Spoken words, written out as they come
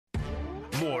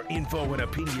More info and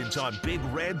opinions on Big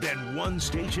Red than one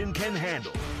station can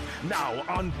handle. Now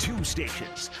on 2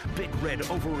 stations. Big Red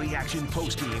Overreaction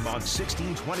postgame on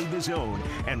 1620 The Zone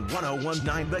and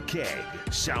 1019 The Keg.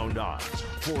 Sound off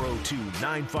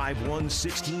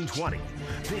 402-951-1620.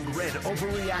 Big Red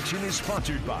Overreaction is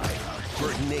sponsored by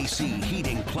Burton AC,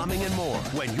 Heating, Plumbing, and more.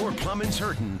 When your plumbing's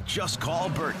hurting, just call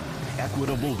Burton.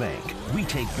 Equitable Bank. We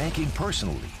take banking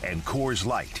personally. And Coors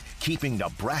Light, keeping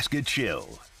Nebraska chill.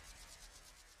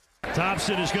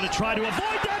 Thompson is going to try to avoid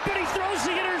that, but he throws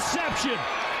the interception.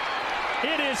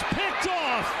 It is picked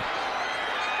off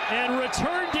and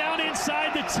returned down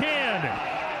inside the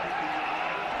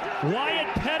 10.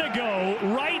 Wyatt Pettigo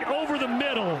right over the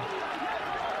middle.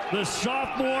 The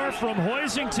sophomore from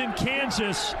Hoisington,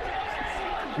 Kansas,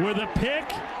 with a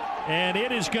pick, and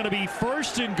it is going to be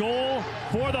 1st and goal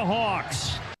for the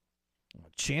Hawks.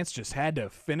 Chance just had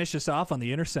to finish us off on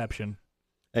the interception.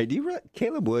 Hey,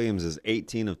 Caleb Williams is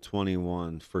 18 of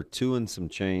 21 for 2 and some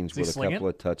change with a couple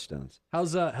of touchdowns.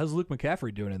 How's Luke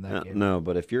McCaffrey doing in that game? No,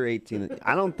 but if you're 18,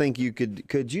 I don't think you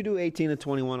could you do 18 of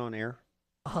 21 on air?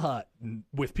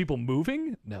 With people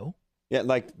moving? No. Yeah,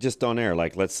 like just on air.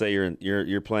 Like let's say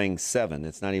you're playing 7.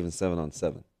 It's not even 7 on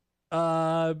 7.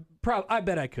 I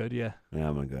bet I could. Yeah. Yeah,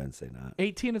 I'm gonna go ahead and say not.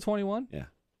 18 to 21. Yeah.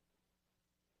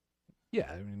 Yeah,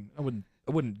 I mean, I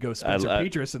wouldn't go Spencer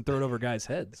Petras and throw it over guys'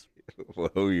 heads. Well,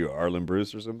 who are you, Arlen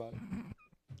Bruce or somebody?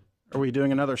 Are we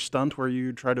doing another stunt where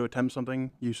you try to attempt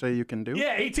something you say you can do?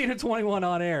 Yeah, 18 to 21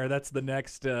 on air. That's the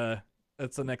next.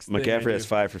 McCaffrey has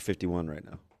 5 for 51 right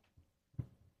now. I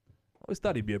always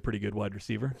thought he'd be a pretty good wide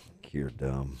receiver. You're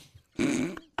dumb.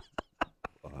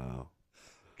 Wow.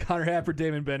 Connor Happer,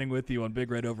 Damon Benning with you on Big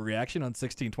Red Overreaction on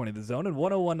 1620 The Zone and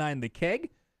 1019 The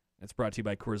Keg. That's brought to you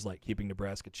by Coors Light, keeping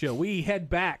Nebraska chill. We head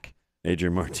back.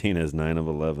 Adrian Martinez, 9 of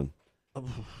 11.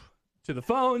 To the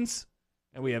phones,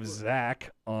 and we have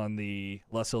Zach on the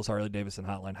Les Hills Harley-Davidson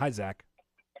hotline. Hi, Zach.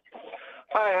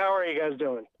 Hi, how are you guys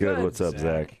doing? Good. What's up,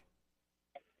 Zach?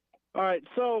 All right,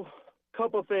 so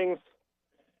couple things.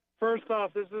 First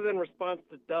off, this is in response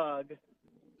to Doug.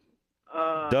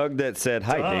 Doug that said,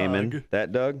 hi, Doug. Damon.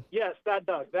 That Doug? Yes, that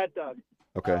Doug.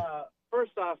 Okay.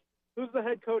 First off, who's the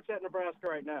head coach at Nebraska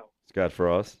right now? Scott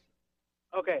Frost.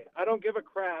 Okay, I don't give a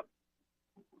crap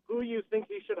who you think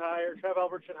he should hire, Trev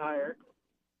Albert should hire,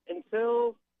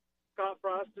 until Scott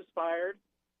Frost is fired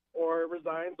or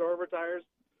resigns or retires,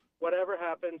 whatever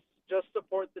happens, just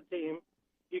support the team.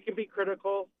 You can be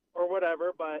critical or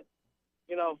whatever, but,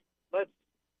 let's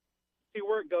see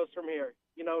where it goes from here.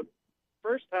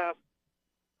 First half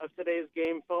of today's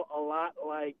game felt a lot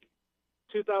like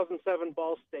 2007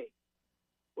 Ball State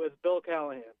with Bill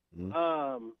Callahan,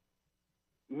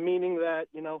 meaning that,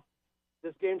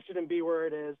 this game shouldn't be where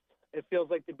it is. It feels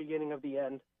like the beginning of the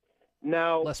end.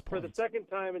 Now, for the second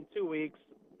time in 2 weeks,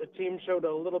 the team showed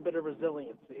a little bit of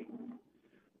resiliency.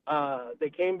 They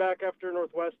came back after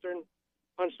Northwestern,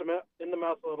 punched them in the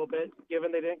mouth a little bit,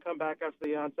 given they didn't come back after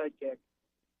the onside kick.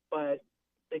 But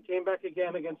they came back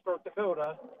again against North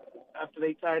Dakota after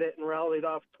they tied it and rallied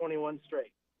off 21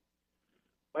 straight.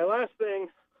 My last thing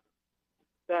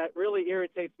that really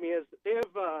irritates me is they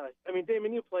have,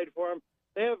 Damon, you played for them.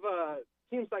 They have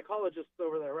team psychologists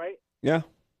over there, right? Yeah.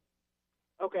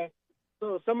 Okay.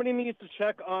 So somebody needs to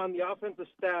check on the offensive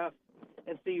staff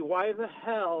and see why the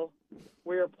hell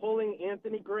we're pulling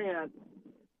Anthony Grant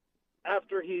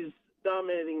after he's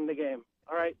dominating the game.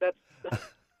 All right, that's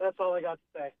all I got to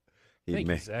say. Thank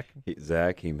you,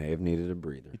 Zach. He may have needed a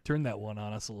breather. He turned that one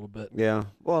on us a little bit. Yeah.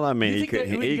 Well, I mean, he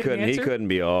couldn't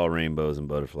be all rainbows and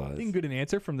butterflies. You can get an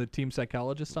answer from the team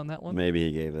psychologist on that one? Maybe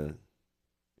he gave an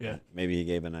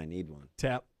I need one.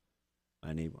 Tap.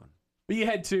 I need one. But you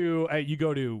had to you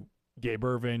go to Gabe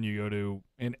Irvin,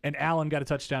 and Allen got a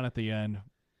touchdown at the end.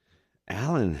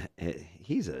 Allen,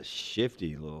 he's a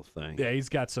shifty little thing. Yeah, he's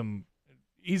got some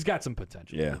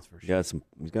potential. Yeah, that's for sure.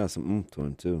 He's got some oomph to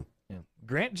him too. Yeah.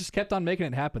 Grant just kept on making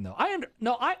it happen though. I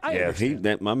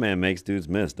my man makes dudes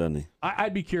miss, doesn't he?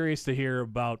 I'd be curious to hear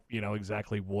about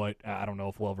exactly what, I don't know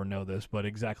if we'll ever know this, but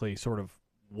exactly sort of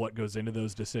what goes into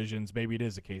those decisions. Maybe it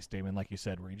is a case, Damon, like you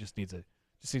said, where he just needs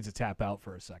to tap out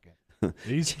for a second.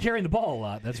 He's carrying the ball a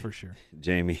lot, that's for sure.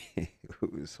 Jamie,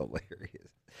 who's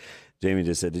hilarious. Jamie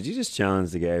just said, "Did you just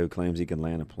challenge the guy who claims he can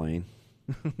land a plane?"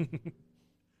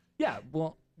 Yeah,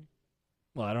 well,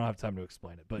 I don't have time to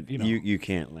explain it, but you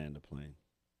can't land a plane.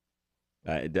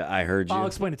 I heard you. I'll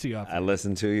explain it to you after. I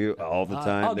listen to you all the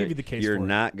time. I'll give you the case. You're for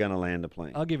not gonna land a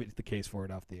plane. I'll give you the case for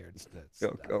it off the air.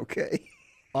 Okay.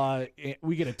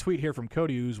 We get a tweet here from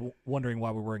Cody who's wondering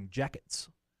why we're wearing jackets.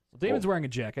 Well, Damon's wearing a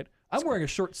jacket. I'm wearing a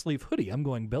short sleeve hoodie. I'm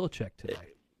going Belichick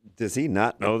tonight. Does he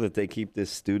not know that they keep this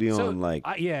studio on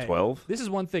 12? This is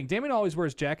one thing. Damon always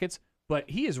wears jackets, but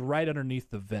he is right underneath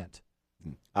the vent.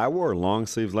 I wore long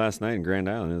sleeves last night in Grand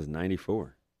Island. It was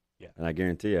 94. Yeah. And I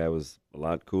guarantee you I was a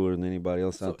lot cooler than anybody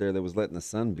else out there that was letting the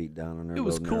sun beat down on their It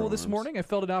was cool this morning. I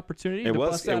felt an opportunity to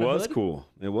bust out a hood. Cool.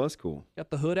 It was cool. Got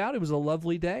the hood out. It was a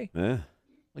lovely day. Yeah.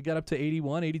 I got up to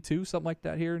 81, 82, something like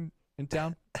that here in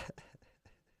town.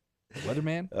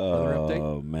 Weatherman, weather update.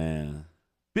 Oh, man.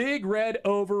 Big Red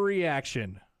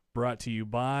Overreaction brought to you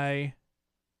by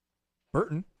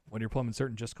Burton. When you're plumbing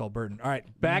certain, just call Burton. All right,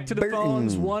 back to the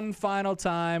phones one final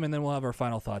time, and then we'll have our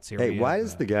final thoughts here. Hey, why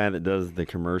does the guy that does the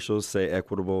commercials say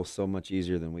Equitable so much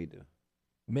easier than we do?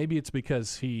 Maybe it's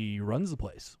because he runs the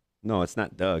place. No, it's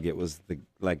not Doug. It was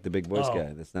the big voice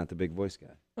guy. That's not the big voice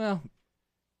guy. Well,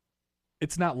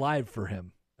 it's not live for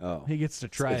him. Oh. He gets to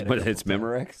try it. But it's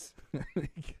Memorex? Do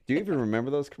you even remember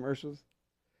those commercials?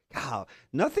 God,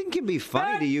 nothing can be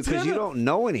funny to you because you don't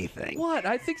know anything. What?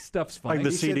 I think stuff's funny. Like the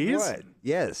CDs? What?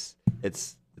 Yes.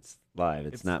 It's live.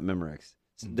 It's not Memorex.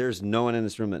 There's no one in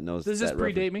this room that knows. Does this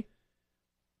predate me?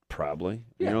 Probably.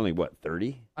 Yeah. You're only, what,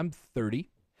 30? I'm 30.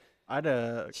 I'd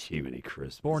Jiminy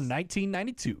Christmas. Born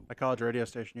 1992. a college radio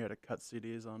station. You had to cut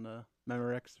CDs on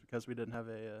Memorex because we didn't have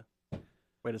a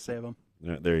way to save them.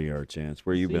 There you are, Chance.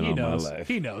 Where you been all my life?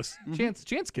 He knows.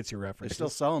 Chance gets your They references. still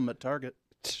sell them at Target.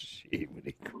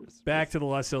 Jiminy Christmas. Back to the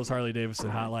Les Hills Harley-Davidson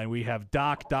hotline. We have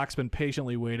Doc. Doc's been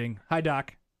patiently waiting. Hi,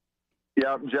 Doc.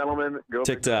 Yeah, gentlemen, go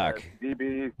TikTok. For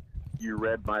DB, you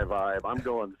read my vibe. I'm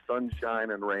going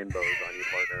sunshine and rainbows on you,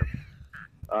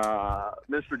 partner.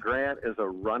 Mr. Grant is a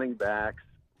running back,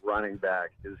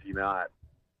 is he not?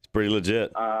 It's pretty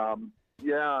legit.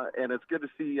 Yeah, and it's good to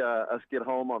see us get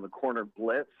home on the corner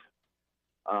blitz.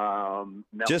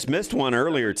 Just missed one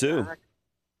earlier, too.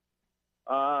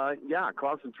 Yeah,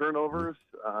 caused some turnovers,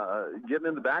 getting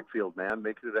in the backfield, man,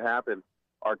 making it happen.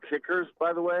 Our kickers,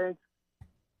 by the way,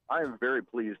 I am very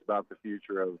pleased about the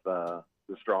future of the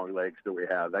strong legs that we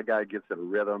have. That guy gets in a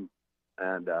rhythm,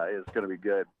 and it's going to be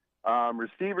good.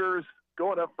 Receivers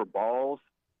going up for balls,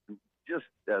 just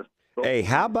as. Hey,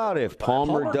 how about if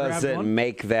Palmer doesn't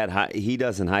make that high? He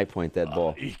doesn't high point that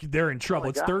ball. They're in trouble.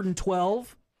 It's 3rd and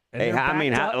 12. And hey, I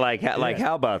mean,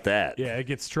 how about that? Yeah, it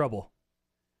gets trouble.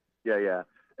 Yeah.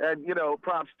 And,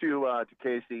 props to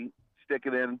Casey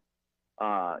sticking in,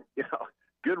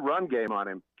 good run game on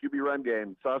him. QB run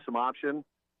game. Saw some option.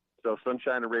 So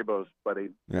sunshine and rainbows, buddy.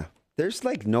 Yeah. There's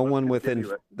like no one within.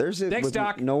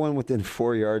 No one within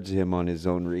 4 yards of him on his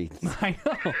own read. I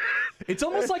know. It's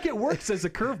almost like it works as a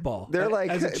curveball. They're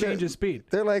like as a change of speed.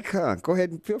 They're like, go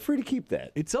ahead and feel free to keep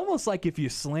that. It's almost like if you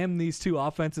slam these two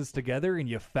offenses together and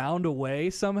you found a way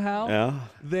somehow,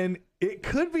 then it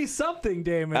could be something,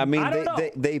 Damon. I mean, don't know.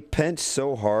 they pinch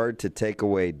so hard to take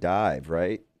away dive,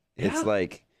 right? Yeah. It's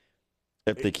like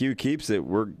if the Q keeps it,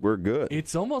 we're good.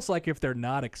 It's almost like if they're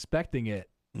not expecting it,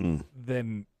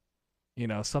 then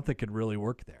something could really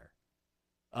work there.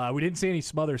 We didn't see any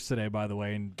smothers today, by the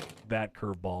way, in that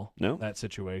curveball, that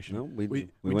situation. No, we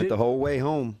went the whole way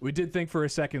home. We did think for a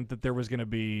second that there was going to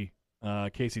be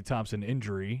Casey Thompson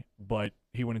injury, but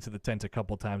he went into the tent a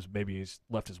couple times. Maybe he's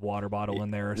left his water bottle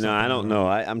in there or something. No, I don't know.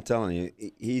 I'm telling you,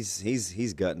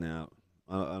 he's gutting out.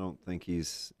 I don't think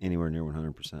he's anywhere near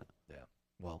 100%. Yeah,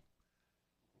 well,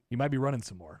 he might be running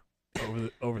some more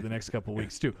over the next couple of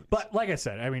weeks, too. But like I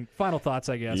said, I mean, final thoughts,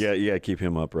 I guess. Yeah, you got to keep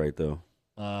him upright, though.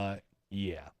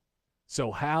 Yeah.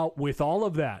 So how, with all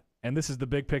of that, and this is the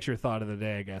big picture thought of the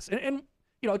day, I guess, and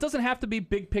it doesn't have to be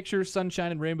big picture,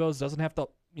 sunshine and rainbows. Doesn't have to,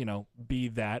 be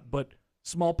that, but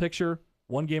small picture,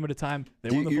 one game at a time. They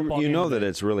won the football game. You know that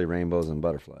it's really rainbows and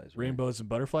butterflies. Right? Rainbows and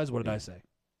butterflies. What did I say?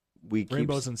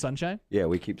 Rainbows and sunshine. Yeah,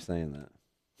 we keep saying that.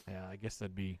 Yeah, I guess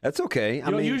that'd be. That's okay.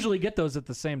 You don't usually get those at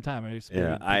the same time.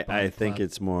 I think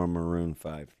it's more a Maroon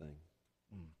 5 thing.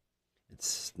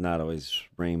 It's not always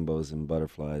rainbows and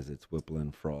butterflies. It's Whipple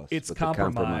and Frost. It's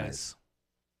compromise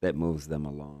that moves them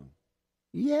along.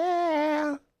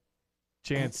 Yeah.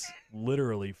 Chance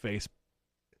literally face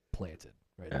planted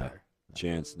there.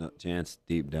 Chance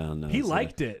deep down knows. He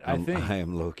liked it, I think. I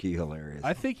am low-key hilarious.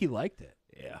 I think he liked it.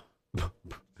 Yeah.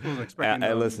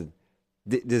 Listen,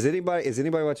 is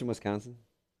anybody watching Wisconsin?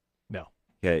 No.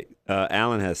 Okay.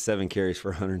 Allen has 7 carries for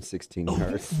 116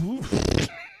 yards.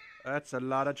 That's a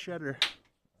lot of cheddar.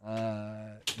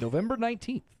 November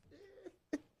 19th.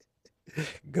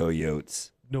 Go Yotes.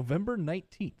 November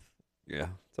 19th. Yeah,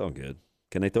 it's all good.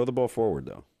 Can they throw the ball forward,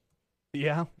 though?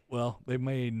 Yeah, well, they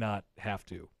may not have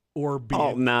to. Or be.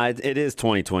 Oh, no, it is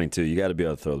 2022. You got to be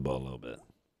able to throw the ball a little bit.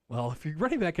 Well, if your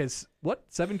running back has,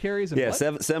 7 carries? And Yeah,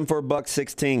 what? 7 for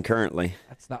 $116 currently.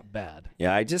 That's not bad.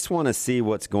 Yeah, I just want to see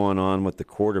what's going on with the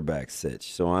quarterback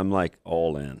sitch. So I'm like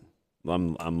all in.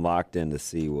 I'm locked in to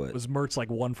see what. Was Mertz like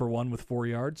 1 for 1 with 4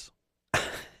 yards?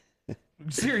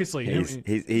 Seriously.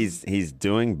 He's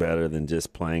doing better than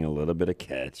just playing a little bit of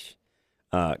catch.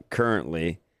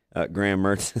 Currently, Graham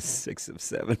Mertz is 6 of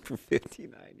 7 for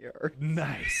 59 yards.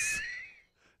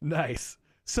 Nice.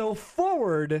 So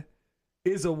forward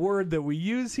is a word that we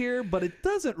use here, but it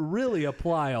doesn't really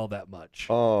apply all that much.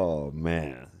 Oh,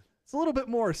 man. It's a little bit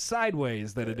more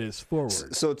sideways than it is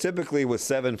forward. So typically with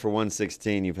 7 for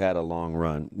 116, you've had a long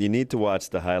run. You need to watch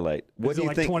the highlight. What do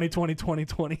you think?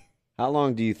 2020? How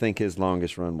long do you think his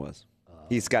longest run was?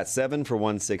 He's got 7 for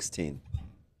 116.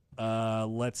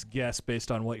 Let's guess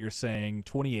based on what you're saying,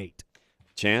 28.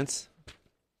 Chance?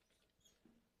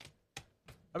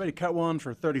 I bet he cut one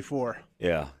for 34.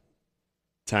 Yeah.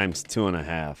 Times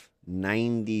 2.5.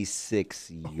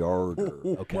 96-yarder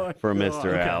for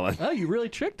Mr. Allen. Oh, you really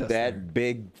tricked us. That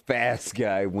big, fast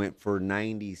guy went for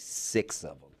 96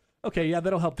 of them. Okay, yeah,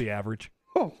 that'll help the average.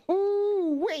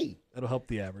 Wait. That'll help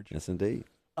the average. Yes, indeed.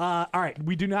 All right,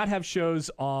 we do not have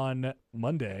shows on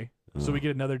Monday, so we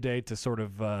get another day to sort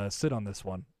of sit on this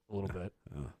one a little bit.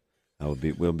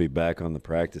 We'll be back on the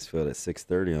practice field at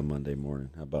 6:30 on Monday morning.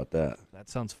 How about that? That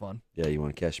sounds fun. Yeah, you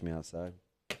want to catch me outside?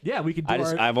 Yeah, we could do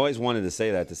I've always wanted to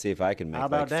say that to see if I can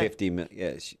make like 50 minutes.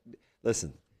 Yeah,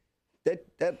 listen, that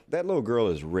little girl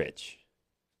is rich.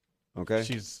 Okay?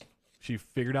 She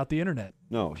figured out the internet.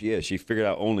 No, yeah, she figured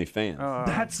out OnlyFans.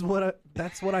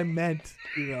 That's what I meant,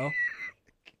 you know.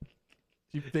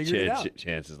 She figured it out.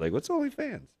 Chance is like, what's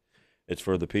OnlyFans? It's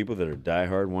for the people that are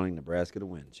diehard wanting Nebraska to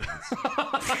win, Chance.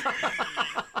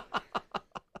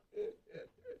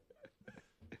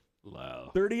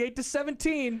 Wow.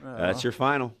 38-17. That's your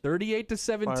final.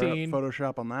 38-17.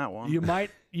 Photoshop on that one.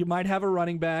 You might have a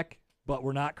running back, but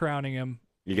we're not crowning him.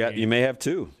 You may have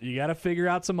 2. You got to figure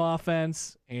out some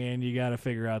offense, and you got to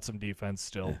figure out some defense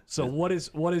still. So what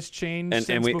has changed?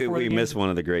 And we missed one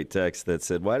of the great texts that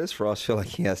said, "Why does Frost feel like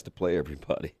he has to play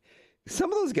everybody?"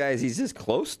 Some of those guys he's just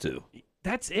close to.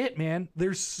 That's it, man.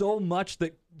 There's so much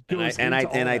that goes and into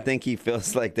all I that. think he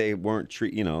feels like they weren't they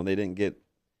didn't get.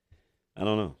 I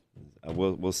don't know.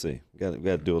 We'll see. We got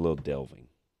to do a little delving.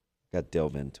 Got to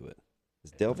delve into it.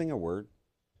 Is delving a word?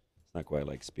 It's not quite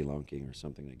like spelunking or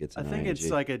something that gets an I think ING.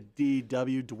 it's like a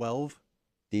DW dwelve.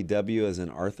 DW as in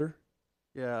Arthur?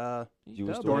 Yeah.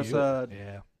 Dorsa.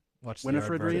 Yeah. Watch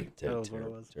Winifred Reed. That was what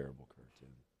it was. Terrible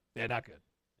cartoon. Yeah, not good.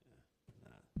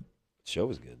 The show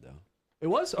was good though. It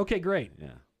was? Okay, great. Yeah.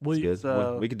 Well, It's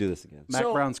good. We could do this again. Mac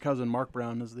Brown's cousin, Mark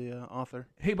Brown, is the author.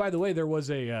 Hey, by the way, there was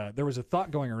a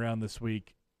thought going around this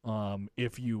week.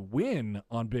 If you win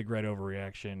on Big Red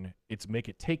Overreaction, it's make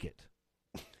it take it.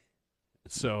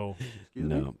 So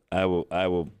no, I will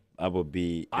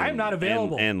be. I'm not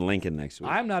available. And Lincoln next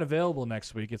week. I'm not available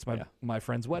next week. It's my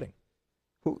friend's wedding.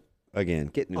 Who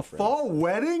again? Get new friends. Fall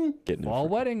wedding? Get new Fall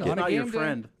friends. wedding on a not game your day.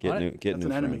 friend. Get That's new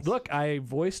an enemy. friends. Look, I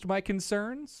voiced my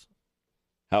concerns.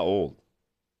 How old?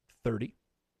 30.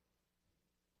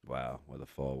 Wow, with a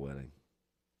fall wedding.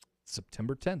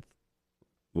 September 10th.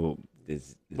 Well,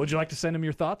 Would you like to send him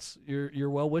your thoughts, your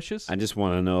well wishes? I just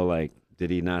want to know, like, did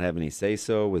he not have any say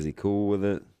so? Was he cool with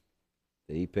it?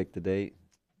 Did he pick the date?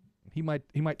 He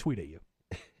might tweet at you.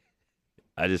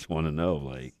 I just want to know,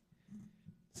 like,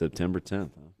 September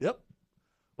 10th. Huh? Yep.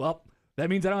 Well, that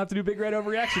means I don't have to do Big Red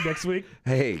Overreaction next week.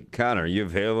 Hey, Connor, are you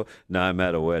available? No, I'm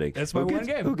at a wedding. That's my one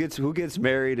game. Who gets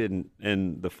married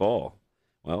in the fall?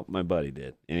 Well, my buddy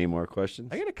did. Any more questions?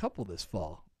 I got a couple this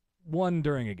fall. One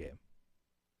during a game.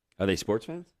 Are they sports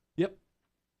fans? Yep.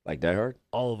 Like diehard?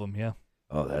 All of them, yeah.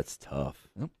 Oh, that's tough.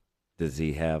 Yep. Does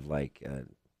he have like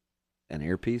an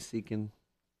earpiece he can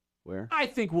wear? I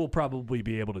think we'll probably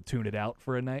be able to tune it out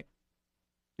for a night.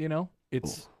 You know,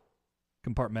 it's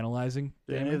compartmentalizing.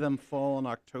 Do any of them fall on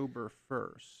October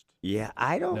 1st? Yeah,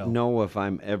 I don't know if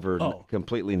I'm ever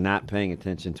completely not paying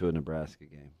attention to a Nebraska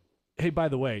game. Hey, by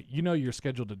the way, you know you're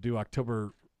scheduled to do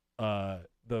October,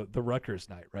 the Rutgers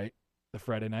night, right? The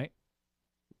Friday night?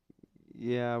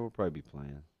 Yeah, we'll probably be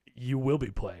playing. You will be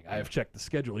playing. I have checked the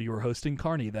schedule. You were hosting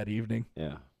Kearney that evening.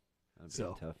 Yeah.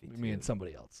 So, me and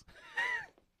somebody else.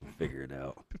 Figure it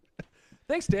out.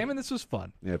 Thanks, Damon. This was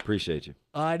fun. Yeah, appreciate you.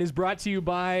 It is brought to you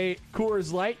by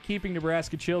Coors Light, keeping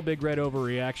Nebraska chill. Big Red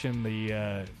Overreaction.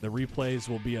 The replays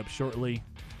will be up shortly.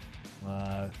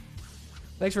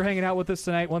 Thanks for hanging out with us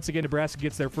tonight. Once again, Nebraska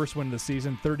gets their first win of the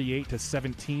season,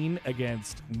 38-17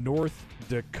 against North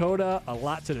Dakota. A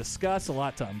lot to discuss, a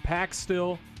lot to unpack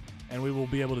still, and we will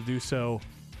be able to do so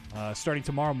Starting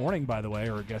tomorrow morning, by the way,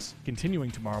 or I guess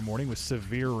continuing tomorrow morning with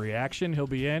Severe Reaction. He'll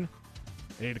be in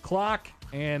at 8 o'clock,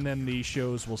 and then the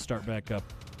shows will start back up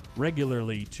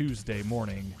regularly Tuesday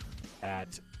morning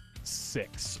at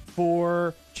 6.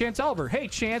 For Chance Oliver, hey,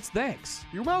 Chance, thanks.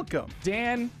 You're welcome.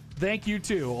 Dan, thank you,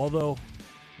 too, although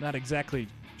not exactly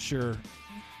sure.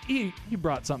 He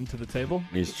brought something to the table.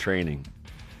 He's training.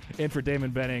 And for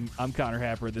Damon Benning, I'm Connor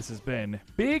Happer. This has been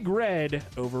Big Red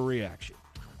Overreaction.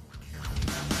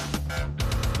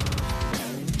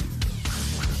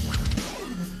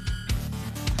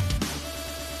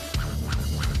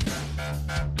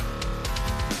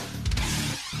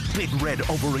 Big Red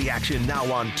Overreaction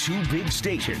now on 2 big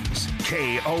stations.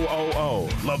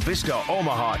 KOOO, La Vista,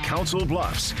 Omaha, Council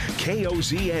Bluffs.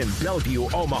 KOZN, Bellevue,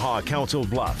 Omaha, Council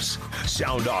Bluffs.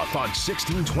 Sound off on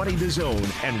 1620 The Zone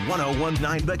and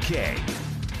 1019 The K.